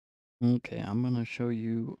Okay, I'm gonna show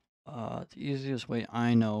you the easiest way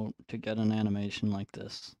I know to get an animation like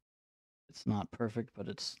this. It's not perfect, but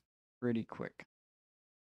it's pretty quick.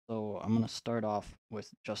 So I'm gonna start off with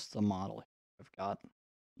just the model I've got,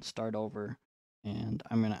 start over, and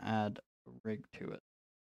I'm gonna add a rig to it.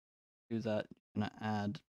 Do that, I'm gonna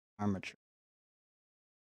add armature.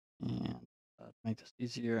 And to make this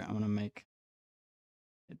easier, I'm gonna make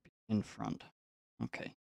it be in front.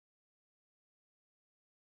 Okay,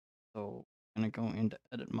 so I'm gonna go into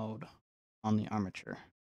edit mode on the armature.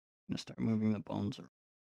 I'm gonna start moving the bones around.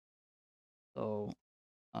 So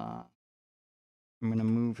uh, I'm going to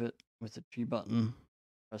move it with the G button,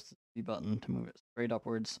 press the G button to move it straight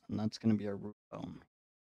upwards, and that's going to be our root bone.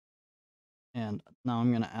 And now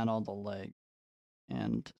I'm going to add all the leg.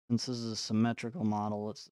 And since this is a symmetrical model,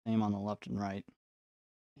 it's the same on the left and right.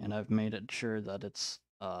 And I've made it sure that it's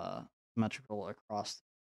symmetrical across the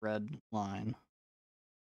red line,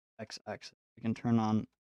 x-axis. We can turn on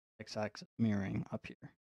x-axis mirroring up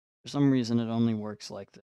here. For some reason, it only works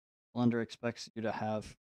like this. Blender expects you to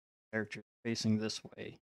have characters facing this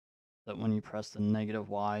way, that when you press the negative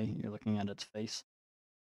Y, you're looking at its face.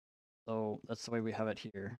 So that's the way we have it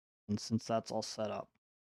here. And since that's all set up,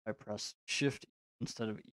 if I press Shift instead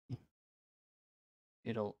of E,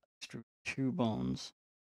 it'll extrude two bones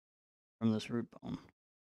from this root bone.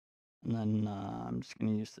 And then I'm just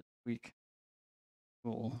going to use the tweak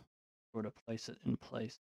tool to place it in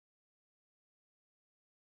place.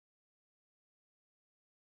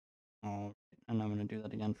 All right, and I'm going to do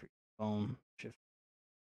that again for each bone. Shift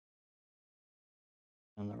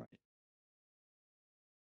on the right.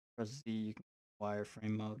 Press Z, you can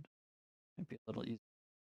wireframe mode. Might be a little easier.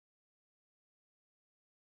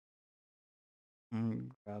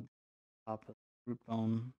 And grab the top of the root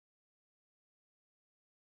bone.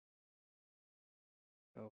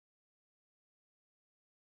 Go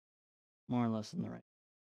more or less in the right.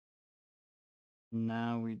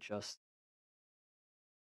 Now we just,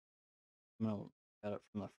 I'm gonna get it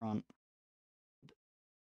from the front.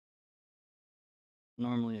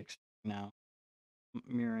 Normally now,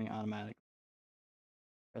 mirroring automatic.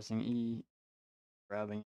 Pressing E,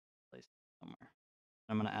 grabbing it, place it somewhere.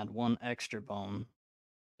 I'm gonna add one extra bone.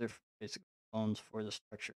 They're basically bones for the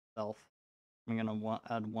structure itself. I'm gonna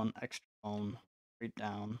add one extra bone straight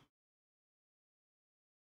down.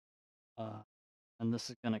 And this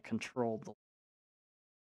is gonna control the,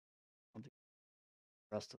 I'll do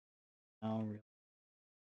the rest of it now. If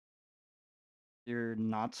you're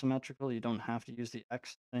not symmetrical, you don't have to use the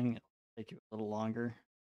X thing. It'll take you a little longer.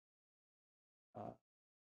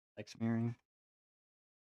 X mirroring.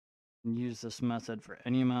 You can use this method for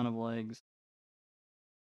any amount of legs.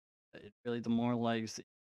 Really, the more legs that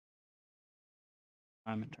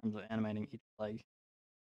I'm in terms of animating each leg.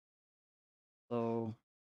 So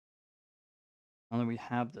now that we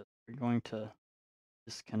have this, we're going to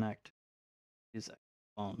disconnect these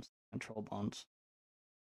bones, control bones,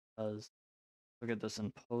 because look at this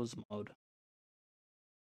in pose mode.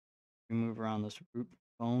 We move around this root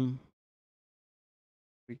bone,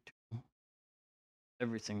 tweak tool,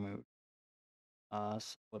 everything moves. So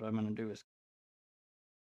what I'm going to do is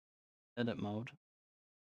edit mode,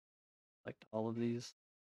 select all of these,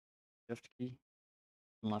 shift key,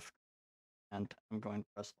 and left, and I'm going to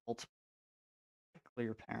press Alt to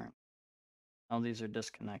clear parent. Now these are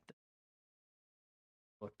disconnected.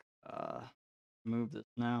 Look, move this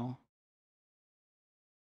now.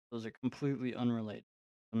 Those are completely unrelated.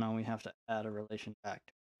 So now we have to add a relation back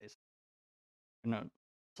to it. I'm going to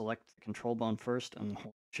select the control bone first and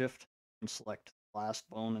hold Shift and select the last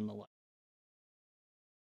bone in the leg.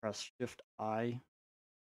 Press Shift I,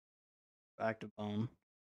 active bone.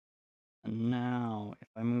 And now if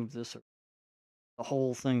I move this, the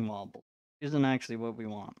whole thing wobbles. Isn't actually what we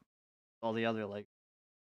want. All the other legs.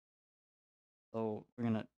 So we're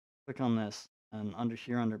going to click on this, and under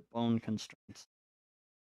here, under bone constraints,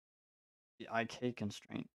 the IK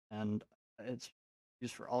constraint, and it's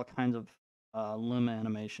used for all kinds of limb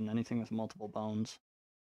animation, anything with multiple bones.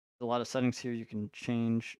 There's a lot of settings here you can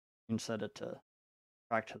change. You can set it to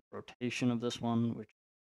track to the rotation of this one, which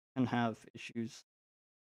can have issues,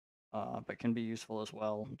 but can be useful as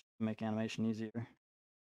well to make animation easier.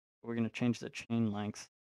 We're going to change the chain length,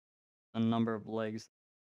 the number of legs,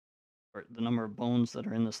 or the number of bones that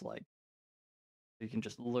are in this leg. So you can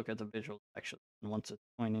just look at the visual actually, and once it's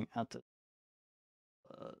pointing at the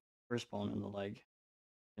first bone in the leg,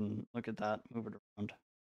 you can look at that, move it around.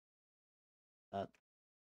 That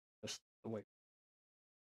just the way.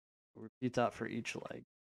 We'll repeat that for each leg.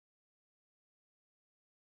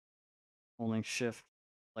 Holding Shift,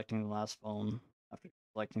 selecting the last bone after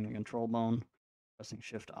selecting the control bone. pressing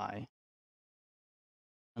Shift I.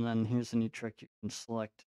 And then here's a neat trick: you can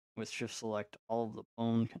select with Shift Select all of the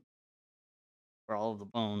or all of the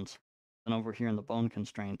bones. Then over here in the bone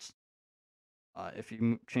constraints, if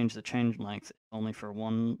you change the chain length, it's only for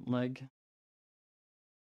one leg.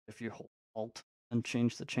 If you hold Alt and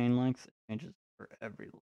change the chain length, it changes for every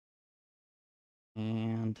leg.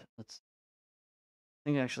 And let's I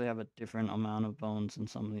think I actually have a different amount of bones in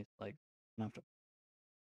some of these legs. I have to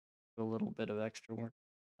do a little bit of extra work.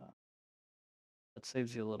 Uh, that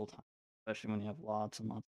saves you a little time, especially when you have lots and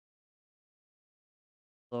lots.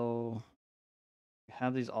 So we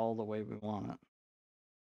have these all the way we want it.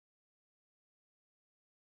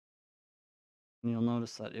 And you'll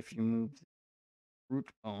notice that if you move the root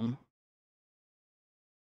bone,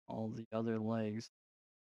 all the other legs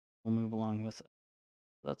will move along with it.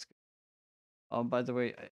 That's good. Oh, by the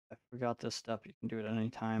way, I forgot this step. You can do it at any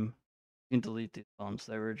time. You can delete these bones.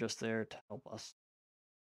 They were just there to help us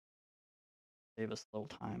save us a little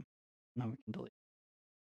time. Now we can delete.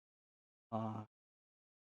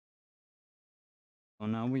 So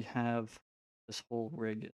now we have this whole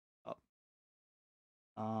rig up.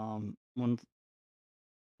 One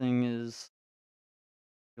thing is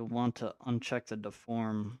you'll want to uncheck the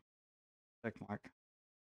deform check mark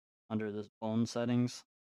under this bone settings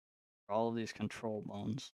for all of these control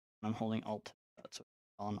bones. I'm holding Alt. That's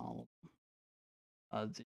on all of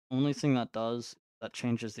them. The only thing that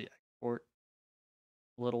changes the export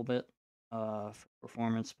a little bit for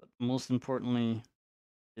performance, but most importantly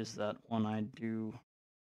is that when I do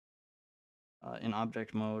in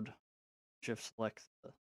object mode, shift select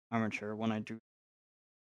the armature, when I do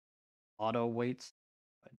auto weights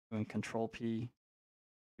by doing Control P,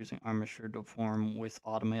 using armature deform with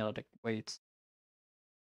automatic weights,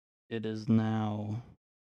 it is now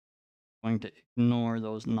going to ignore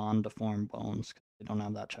those non-deformed bones because they don't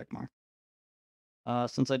have that check mark.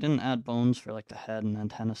 Since I didn't add bones for like the head and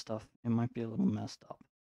antenna stuff, it might be a little messed up.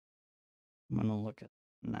 I'm gonna look at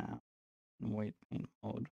now in weight paint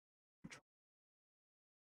mode.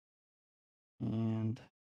 And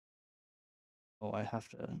I have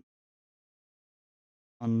to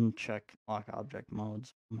uncheck lock object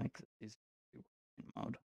modes, make these weight paint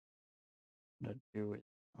mode. What I do is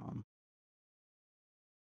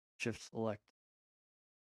shift select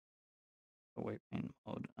the weight paint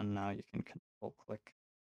mode, and now you can control click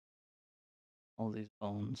all these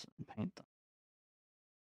bones and paint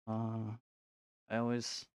them. I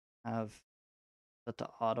always have set to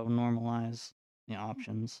auto normalize the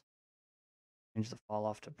options. Change the fall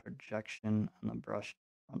off to projection and the brush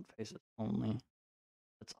front faces only.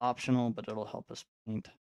 It's optional, but it'll help us paint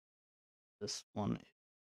this one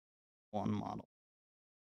model.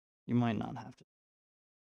 You might not have to.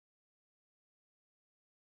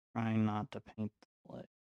 Trying not to paint the leg.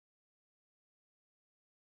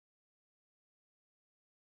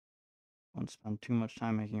 Don't spend too much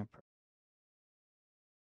time making a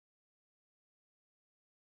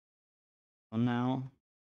So now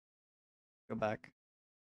go back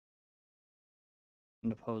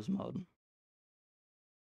into pose mode.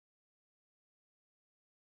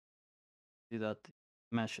 See that the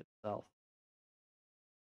mesh itself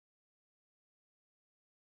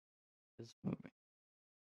is moving.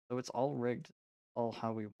 So it's all rigged, all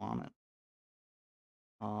how we want it.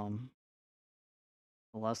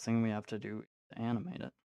 The last thing we have to do is to animate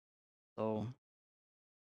it. So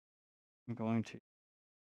I'm going to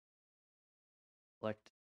select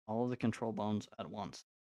all of the control bones at once.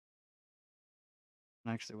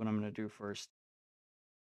 And actually what I'm going to do first,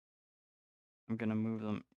 I'm going to move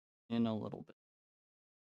them in a little bit.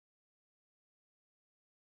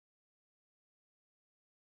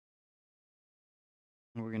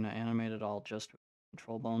 And we're going to animate it all just with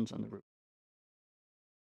control bones and the root.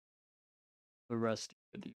 The rest you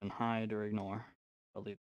could even hide or ignore. I'll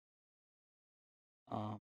leave.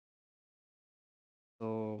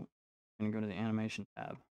 So I'm going to go to the animation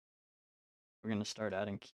tab. We're going to start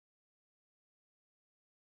adding keys.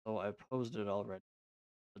 So I posed it already,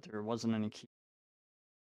 but there wasn't any key.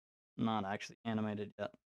 Not actually animated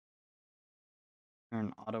yet.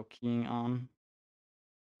 Turn auto keying on.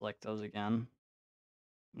 Select those again.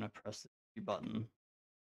 I'm going to press the key button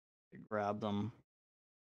to grab them.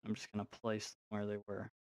 I'm just going to place them where they were.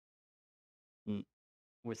 And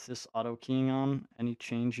with this auto keying on, any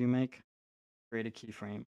change you make, create a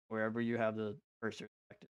keyframe wherever you have the cursor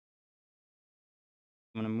selected.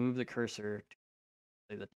 I'm going to move the cursor to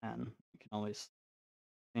say the 10. You can always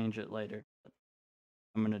change it later. But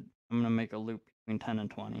I'm gonna make a loop between 10 and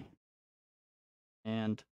 20.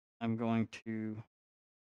 And I'm going to, if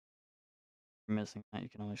you're missing that, you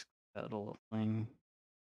can always click that little thing,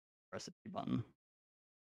 press the T button.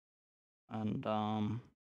 And I'm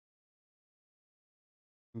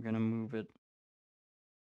gonna move it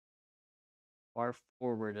far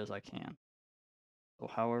forward as I can. So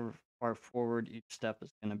however far forward each step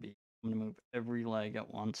is gonna be, I'm gonna move every leg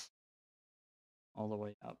at once all the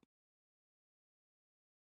way up.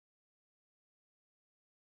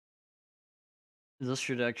 This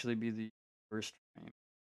should actually be the first frame.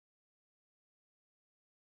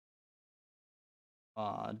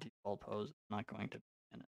 Default pose is not going to be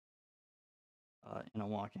in a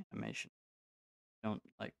walk animation. Don't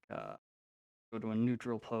go to a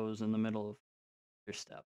neutral pose in the middle of your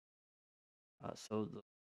step. So the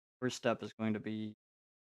first step is going to be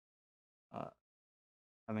uh,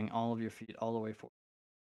 having all of your feet all the way forward.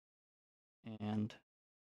 And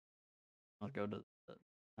I'll go to the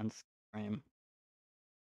 10th frame,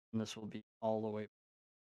 and this will be all the way.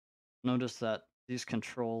 Notice that these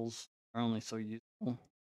controls are only so useful. The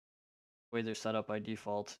way they're set up by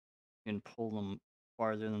default, you can pull them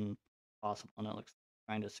farther than possible, and it looks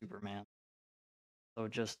kind of Superman. So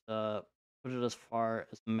just put it as far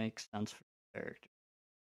as makes sense for the character.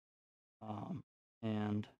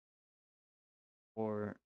 And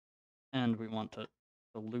for end, we want to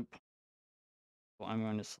loop. So I'm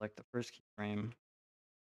going to select the first keyframe,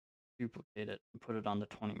 duplicate it, and put it on the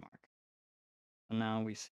 20 mark. So now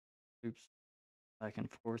we see loops back and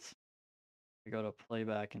forth. We go to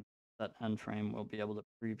playback and that end frame, we'll be able to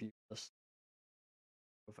preview this.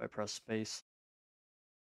 If I press space,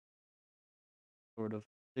 sort of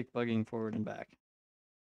tick bugging forward and back.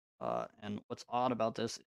 And what's odd about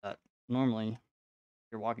this is that normally,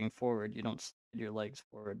 if you're walking forward, you don't slide your legs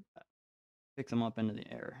forward, pick them up into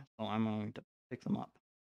the air. So I'm going to pick them up.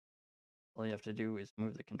 All you have to do is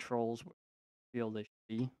move the controls where you feel they should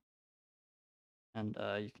be, and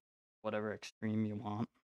you can whatever extreme you want,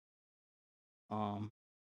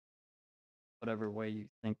 whatever way you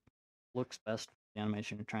think looks best for the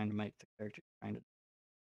animation you're trying to make, the character you're trying to do.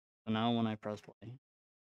 So now when I press play,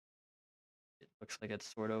 it looks like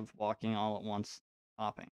it's sort of walking all at once,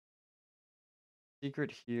 hopping.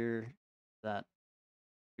 Secret here that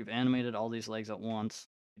we've animated all these legs at once.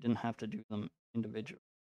 We didn't have to do them individually,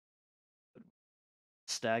 but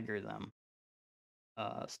stagger them,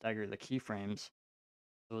 stagger the keyframes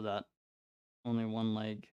so that only one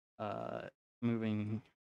leg moving.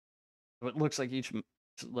 So it looks like each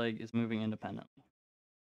leg is moving independently.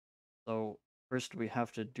 So first we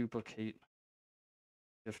have to duplicate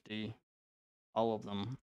 50, all of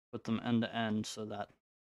them, put them end to end so that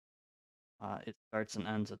it starts and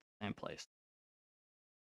ends at the same place.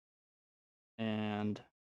 And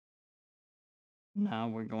now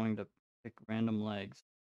we're going to pick random legs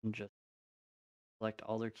and just select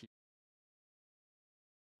all their keys.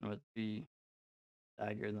 And with B,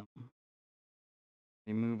 stagger them,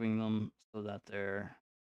 be moving them so that they're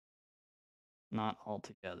not all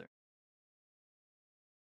together.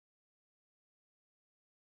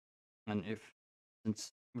 And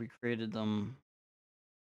since we created them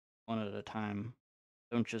one at a time,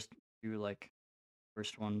 don't just do like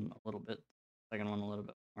first one a little bit, second one a little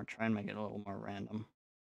bit more. Try and make it a little more random.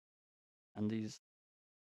 And these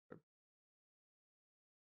are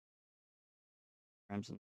frames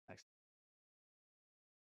in text.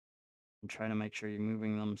 And try to make sure you're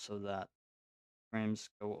moving them so that frames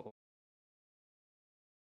go over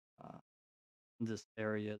this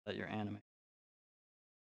area that you're animating,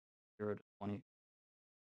 0 to 20.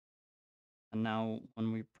 And now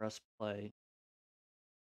when we press play,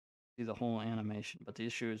 see the whole animation. But the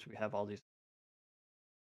issue is we have all these.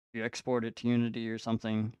 If you export it to Unity or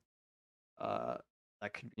something, that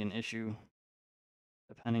could be an issue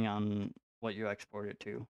depending on what you export it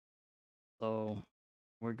to. So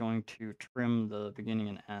we're going to trim the beginning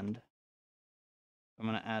and end. I'm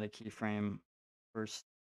going to add a keyframe first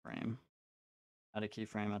frame, add a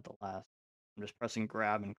keyframe at the last. I'm just pressing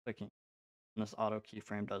grab and clicking, and this auto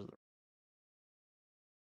keyframe does the.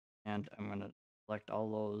 And I'm going to select all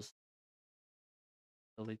those,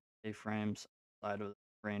 delete the keyframes outside of the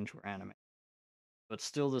range we're animating. So it's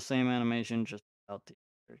still the same animation, just without the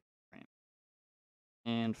frame.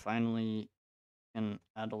 And finally, you can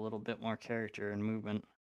add a little bit more character and movement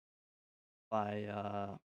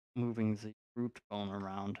by moving the root bone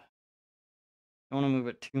around. Don't want to move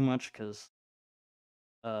it too much because,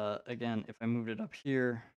 again, if I moved it up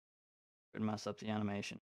here, it would mess up the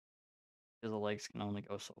animation because the legs can only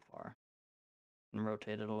go so far. And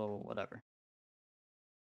rotate it a little, whatever.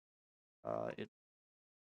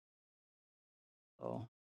 So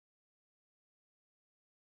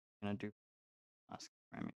I'm gonna do mask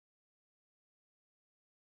framing.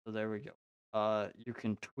 So there we go. You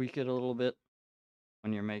can tweak it a little bit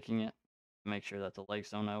when you're making it to make sure that the legs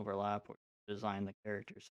don't overlap. design the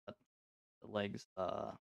characters so that the legs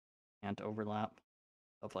can't overlap,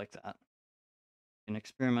 stuff like that. You can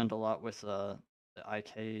experiment a lot with the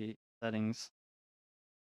IK settings.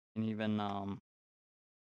 You can even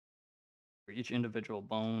for each individual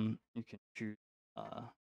bone, you can choose uh,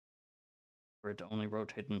 for it to only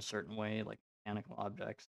rotate in a certain way, like mechanical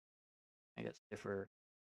objects. I guess differ.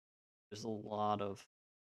 There's a lot of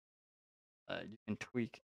you can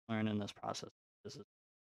tweak, learn in this process. This is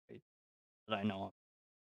great that I know of,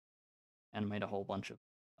 and made a whole bunch of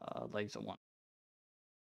legs at once.